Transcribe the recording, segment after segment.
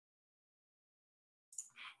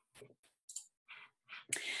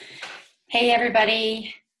Hey,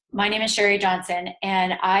 everybody. My name is Sherry Johnson,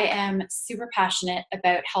 and I am super passionate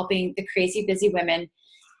about helping the crazy busy women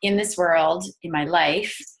in this world, in my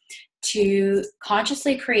life, to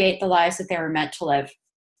consciously create the lives that they were meant to live.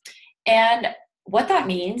 And what that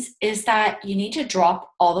means is that you need to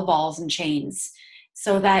drop all the balls and chains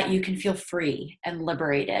so that you can feel free and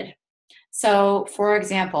liberated. So, for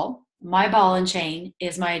example, my ball and chain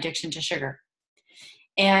is my addiction to sugar.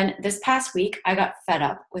 And this past week, I got fed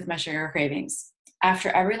up with my sugar cravings. After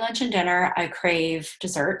every lunch and dinner, I crave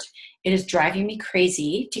dessert. It is driving me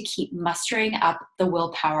crazy to keep mustering up the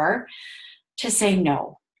willpower to say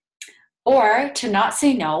no, or to not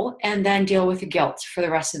say no and then deal with the guilt for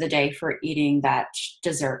the rest of the day for eating that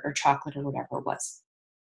dessert or chocolate or whatever it was.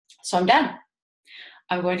 So I'm done.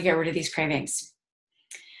 I'm going to get rid of these cravings.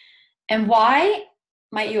 And why,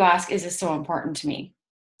 might you ask, is this so important to me?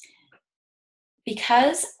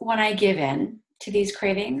 Because when I give in to these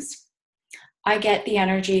cravings, I get the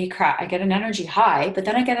energy crash. I get an energy high, but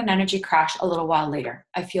then I get an energy crash a little while later.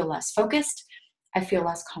 I feel less focused. I feel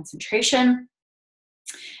less concentration.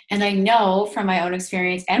 And I know from my own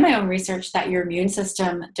experience and my own research that your immune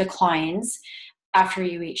system declines after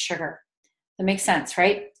you eat sugar. That makes sense,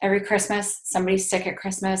 right? Every Christmas, somebody's sick at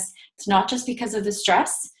Christmas. It's not just because of the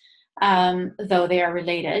stress, though they are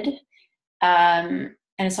related.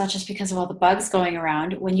 And it's not just because of all the bugs going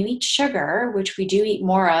around. When you eat sugar, which we do eat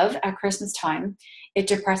more of at Christmas time, it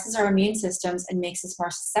depresses our immune systems and makes us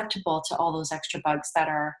more susceptible to all those extra bugs that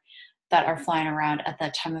are flying around at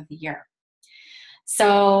that time of the year.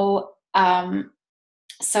 So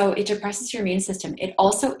it depresses your immune system. It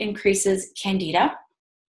also increases candida.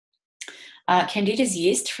 Candida is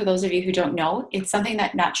yeast, for those of you who don't know. It's something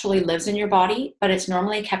that naturally lives in your body, but it's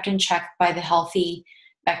normally kept in check by the healthy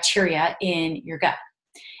bacteria in your gut.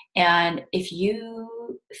 And if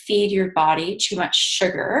you feed your body too much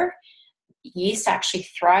sugar, yeast actually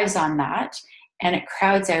thrives on that, and it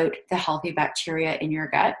crowds out the healthy bacteria in your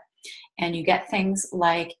gut. And you get things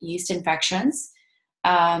like yeast infections.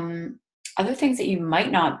 Other things that you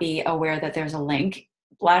might not be aware that there's a link.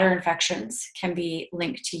 Bladder infections can be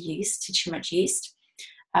linked to yeast, to too much yeast.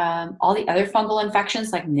 All the other fungal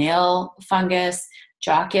infections like nail fungus,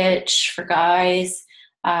 jock itch for guys,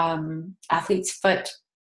 athlete's foot,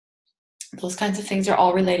 those kinds of things are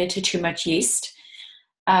all related to too much yeast.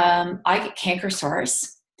 I get canker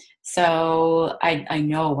sores. So I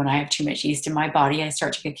know when I have too much yeast in my body, I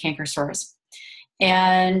start to get canker sores.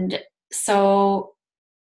 And so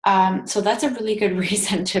that's a really good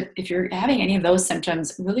reason to, if you're having any of those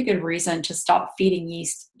symptoms, really good reason to stop feeding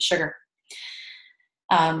yeast sugar.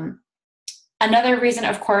 Another reason,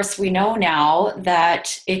 of course, we know now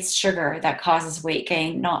that it's sugar that causes weight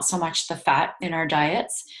gain, not so much the fat in our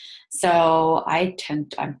diets. So I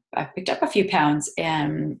picked up a few pounds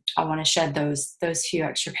and I want to shed those few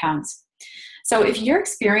extra pounds. So if you're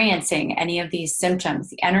experiencing any of these symptoms,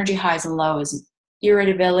 the energy highs and lows,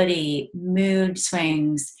 irritability, mood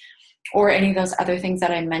swings, or any of those other things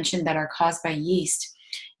that I mentioned that are caused by yeast,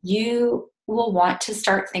 you will want to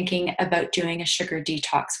start thinking about doing a sugar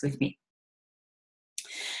detox with me.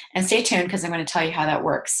 And stay tuned because I'm going to tell you how that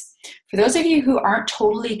works. For those of you who aren't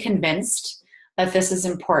totally convinced that this is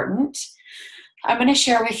important, I'm going to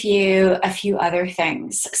share with you a few other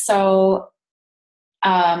things. So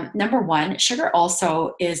number one, sugar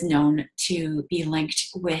also is known to be linked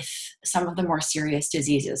with some of the more serious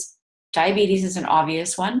diseases. Diabetes is an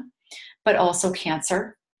obvious one, but also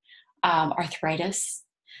cancer, arthritis,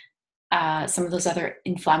 some of those other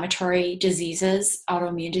inflammatory diseases,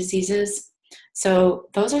 autoimmune diseases. So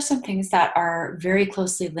those are some things that are very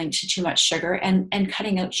closely linked to too much sugar, and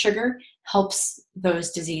cutting out sugar helps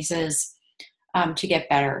those diseases to get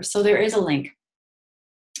better. So there is a link.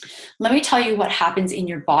 Let me tell you what happens in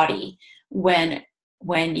your body when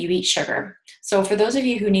you eat sugar. So for those of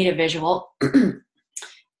you who need a visual,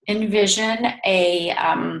 envision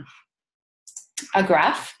a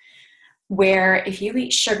graph where if you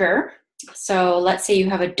eat sugar, so let's say you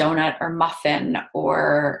have a donut or muffin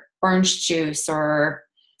or orange juice or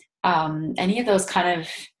any of those kind of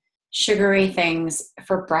sugary things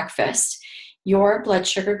for breakfast, your blood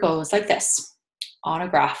sugar goes like this on a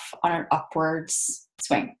graph, on an upwards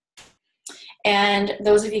swing. And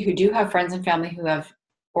those of you who do have friends and family who have,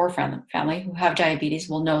 or family who have diabetes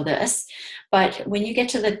will know this. But when you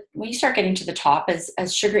start getting to the top,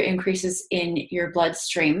 as sugar increases in your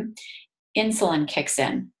bloodstream, insulin kicks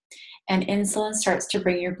in. And insulin starts to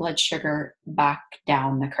bring your blood sugar back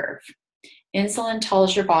down the curve. Insulin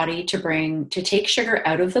tells your body to take sugar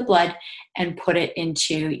out of the blood and put it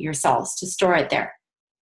into your cells to store it there.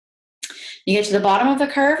 You get to the bottom of the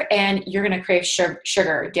curve and you're going to crave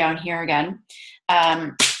sugar down here again.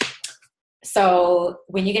 So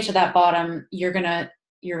when you get to that bottom, you're going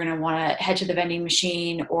to want to head to the vending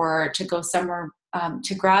machine or to go somewhere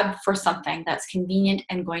to grab for something that's convenient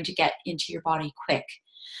and going to get into your body quick.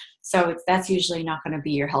 So that's usually not going to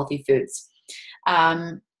be your healthy foods.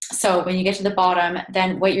 So when you get to the bottom,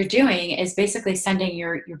 then what you're doing is basically sending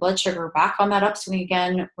your blood sugar back on that upswing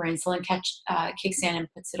again, where insulin kicks in and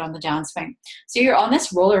puts it on the downswing. So you're on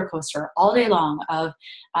this roller coaster all day long of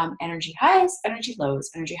energy highs, energy lows,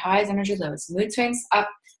 energy highs, energy lows, mood swings up,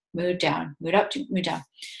 mood down, mood up, mood down.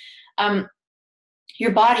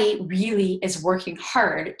 Your body really is working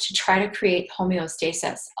hard to try to create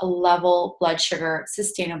homeostasis, a level blood sugar,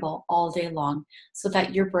 sustainable all day long, so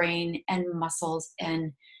that your brain and muscles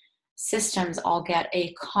and systems all get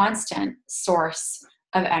a constant source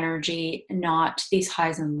of energy, not these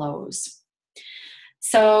highs and lows.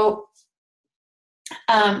 So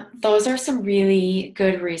those are some really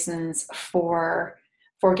good reasons for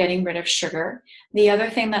getting rid of sugar. The other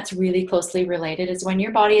thing that's really closely related is when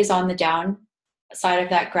your body is on the down side of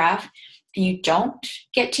that graph and you don't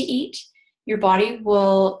get to eat, your body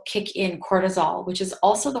will kick in cortisol, which is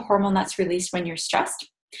also the hormone that's released when you're stressed.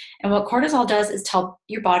 And what cortisol does is tell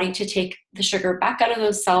your body to take the sugar back out of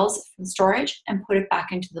those cells from storage and put it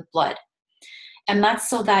back into the blood. And that's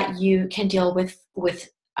so that you can deal with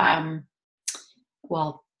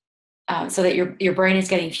so that your brain is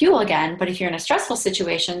getting fuel again. But if you're in a stressful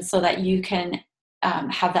situation, so that you can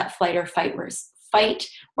have that fight or flight response,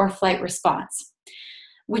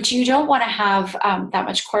 which you don't want to have that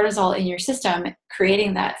much cortisol in your system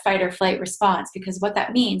creating that fight or flight response, because what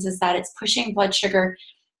that means is that it's pushing blood sugar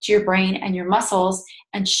to your brain and your muscles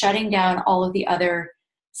and shutting down all of the other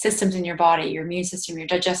systems in your body, your immune system, your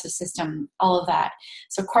digestive system, all of that.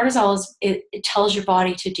 So cortisol it tells your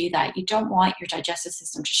body to do that. You don't want your digestive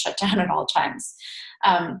system to shut down at all times.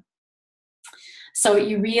 So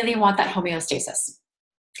you really want that homeostasis.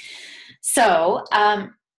 So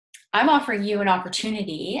I'm offering you an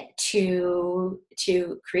opportunity to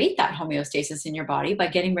create that homeostasis in your body by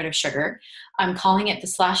getting rid of sugar. I'm calling it the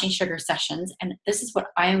Slashing Sugar Sessions, and this is what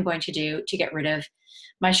I am going to do to get rid of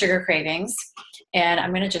my sugar cravings. And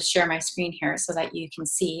I'm going to just share my screen here so that you can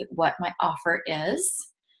see what my offer is.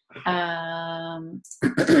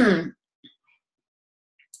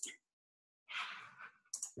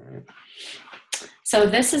 So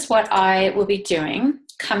this is what I will be doing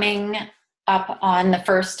coming up on the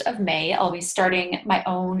 1st of May. I'll be starting my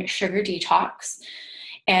own sugar detox,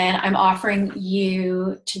 and I'm offering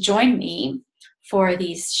you to join me for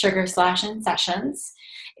these sugar slashing sessions.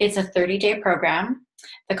 It's a 30-day program.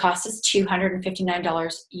 The cost is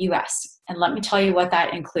 $259 US. And let me tell you what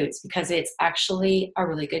that includes, because it's actually a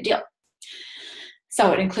really good deal.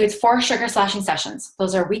 So it includes 4 sugar slashing sessions.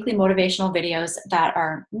 Those are weekly motivational videos that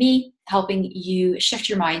are me helping you shift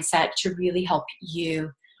your mindset to really help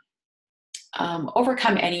you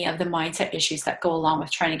overcome any of the mindset issues that go along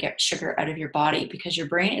with trying to get sugar out of your body, because your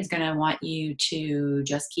brain is going to want you to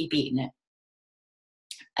just keep eating it.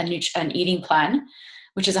 An eating plan,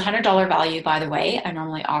 which is $100 value, by the way. I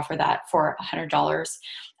normally offer that for $100.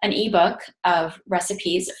 An ebook of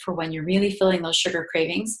recipes for when you're really feeling those sugar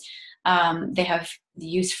cravings. They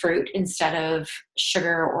use fruit instead of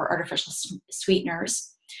sugar or artificial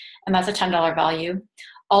sweeteners, and that's a $10 value.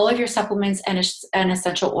 All of your supplements and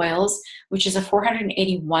essential oils, which is a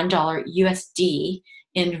 $481 USD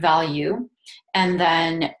in value, and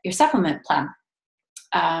then your supplement plan,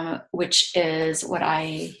 which is what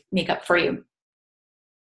I make up for you.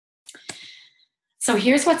 So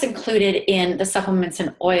here's what's included in the supplements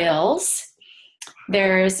and oils.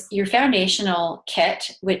 There's your foundational kit,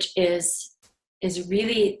 which is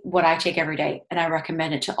really what I take every day, and I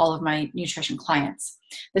recommend it to all of my nutrition clients.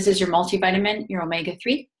 This is your multivitamin, your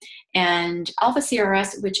omega-3, and alpha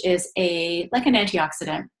CRS, which is like an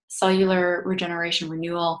antioxidant, cellular regeneration,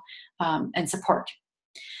 renewal, and support.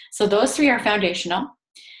 So those 3 are foundational.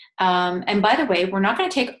 And by the way, we're not going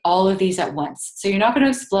to take all of these at once. So you're not going to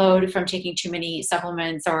explode from taking too many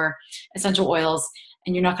supplements or essential oils,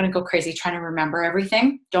 and you're not going to go crazy trying to remember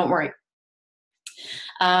everything. Don't worry.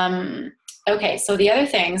 Okay, so the other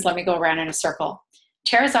things, let me go around in a circle.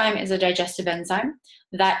 Terrazyme is a digestive enzyme.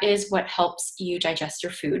 That is what helps you digest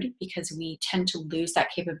your food, because we tend to lose that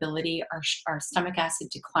capability. Our stomach acid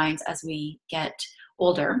declines as we get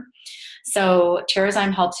older. So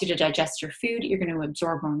Terrazyme helps you to digest your food. You're going to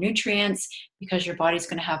absorb more nutrients. Because your body's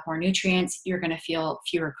going to have more nutrients, you're going to feel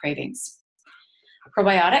fewer cravings.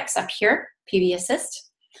 Probiotics up here, PB Assist.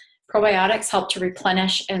 Probiotics help to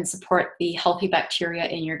replenish and support the healthy bacteria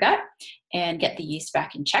in your gut and get the yeast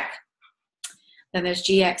back in check. Then there's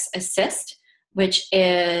GX Assist, which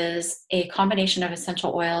is a combination of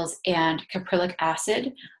essential oils and caprylic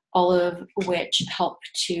acid, all of which help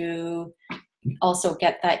to also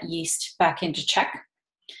get that yeast back into check.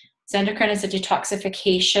 Xendocrine is a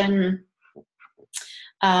detoxification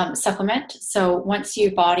supplement. So once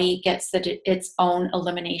your body gets its own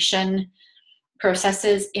elimination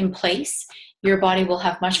processes in place, your body will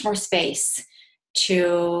have much more space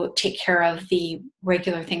to take care of the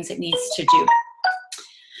regular things it needs to do.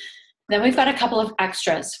 Then we've got a couple of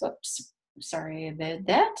extras. Whoops, sorry about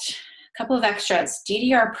that. A couple of extras.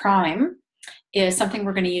 DDR Prime is something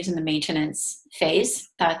we're going to use in the maintenance phase.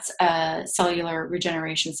 That's a cellular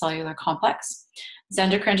regeneration, cellular complex.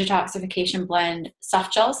 Xendocrine Detoxification Blend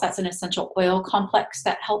Soft Gels, that's an essential oil complex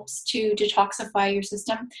that helps to detoxify your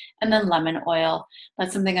system. And then lemon oil,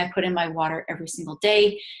 that's something I put in my water every single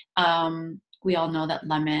day. We all know that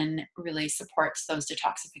lemon really supports those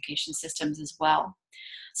detoxification systems as well.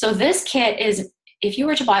 So this kit is, if you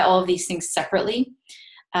were to buy all of these things separately,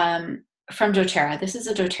 from doTERRA, this is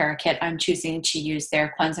a doTERRA kit. I'm choosing to use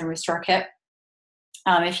their Cleanse and Restore kit.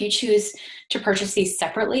 If you choose to purchase these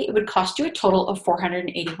separately, it would cost you a total of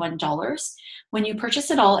 $481. When you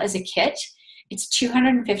purchase it all as a kit, it's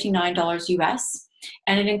 $259 US,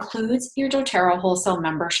 and it includes your doTERRA wholesale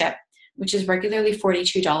membership, which is regularly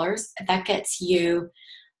 $42. That gets you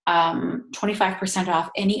 25% off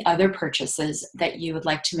any other purchases that you would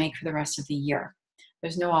like to make for the rest of the year.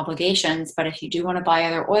 There's no obligations, but if you do want to buy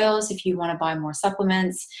other oils, if you want to buy more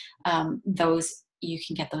supplements, those you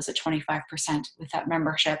can get those at 25% with that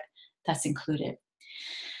membership that's included.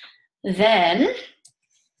 Then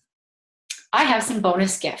I have some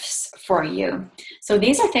bonus gifts for you. So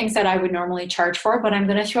these are things that I would normally charge for, but I'm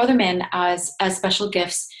going to throw them in as special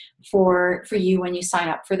gifts for you when you sign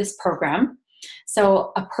up for this program.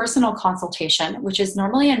 So a personal consultation, which is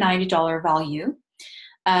normally a $90 value.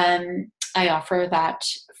 I offer that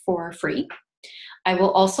for free. I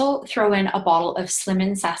will also throw in a bottle of Slim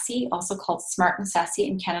and Sassy, also called Smart and Sassy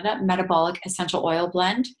in Canada, metabolic essential oil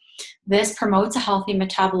blend. This promotes a healthy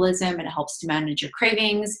metabolism and it helps to manage your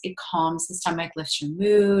cravings. It calms the stomach, lifts your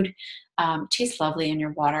mood, tastes lovely in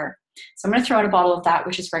your water. So I'm going to throw in a bottle of that,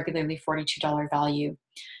 which is regularly $42 value.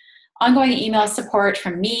 Ongoing email support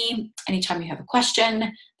from me anytime you have a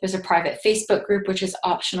question. There's a private Facebook group, which is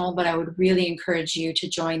optional, but I would really encourage you to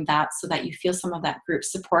join that so that you feel some of that group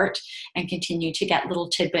support and continue to get little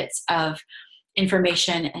tidbits of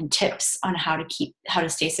information and tips on how to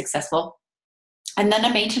stay successful. And then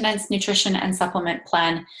a maintenance, nutrition, and supplement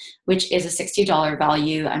plan, which is a $60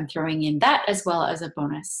 value. I'm throwing in that as well as a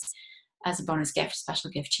bonus gift, special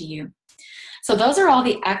gift to you. So those are all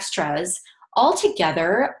the extras.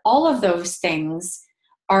 Altogether, all of those things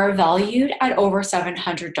are valued at over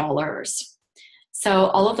 $700. So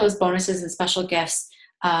all of those bonuses and special gifts,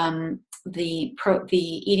 the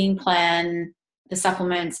eating plan, the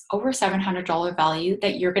supplements, over $700 value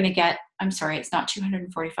that you're going to get. I'm sorry, it's not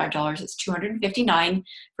 $245. It's $259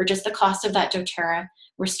 for just the cost of that doTERRA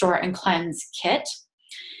Restore and Cleanse kit.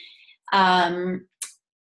 So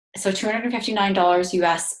 $259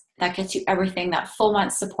 US. That gets you everything, that full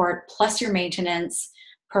month support, plus your maintenance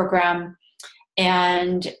program.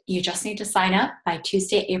 And you just need to sign up by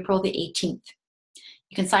Tuesday, April the 18th.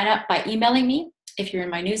 You can sign up by emailing me. If you're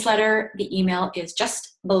in my newsletter, the email is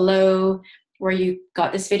just below where you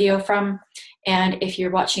got this video from. And if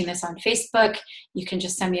you're watching this on Facebook, you can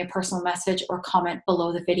just send me a personal message or comment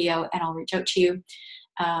below the video and I'll reach out to you.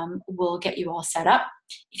 We'll get you all set up.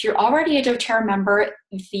 If you're already a doTERRA member,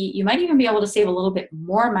 you might even be able to save a little bit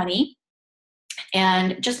more money,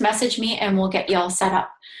 and just message me and we'll get you all set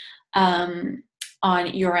up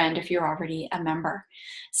on your end if you're already a member.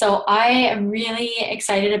 So I am really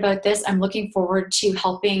excited about this. I'm looking forward to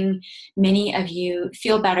helping many of you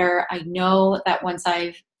feel better. I know that once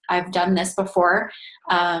I've done this before,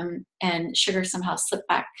 and sugar somehow slipped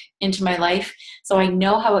back into my life. So I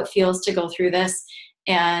know how it feels to go through this.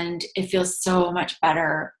 And it feels so much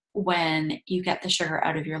better when you get the sugar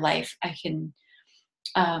out of your life. I can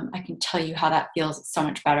tell you how that feels so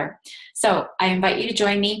much better. So I invite you to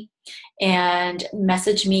join me and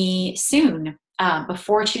message me soon,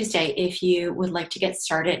 before Tuesday, if you would like to get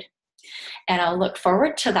started. And I'll look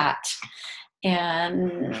forward to that.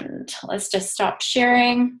 And let's just stop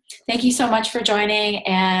sharing. Thank you so much for joining,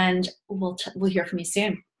 and we'll hear from you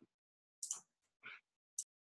soon.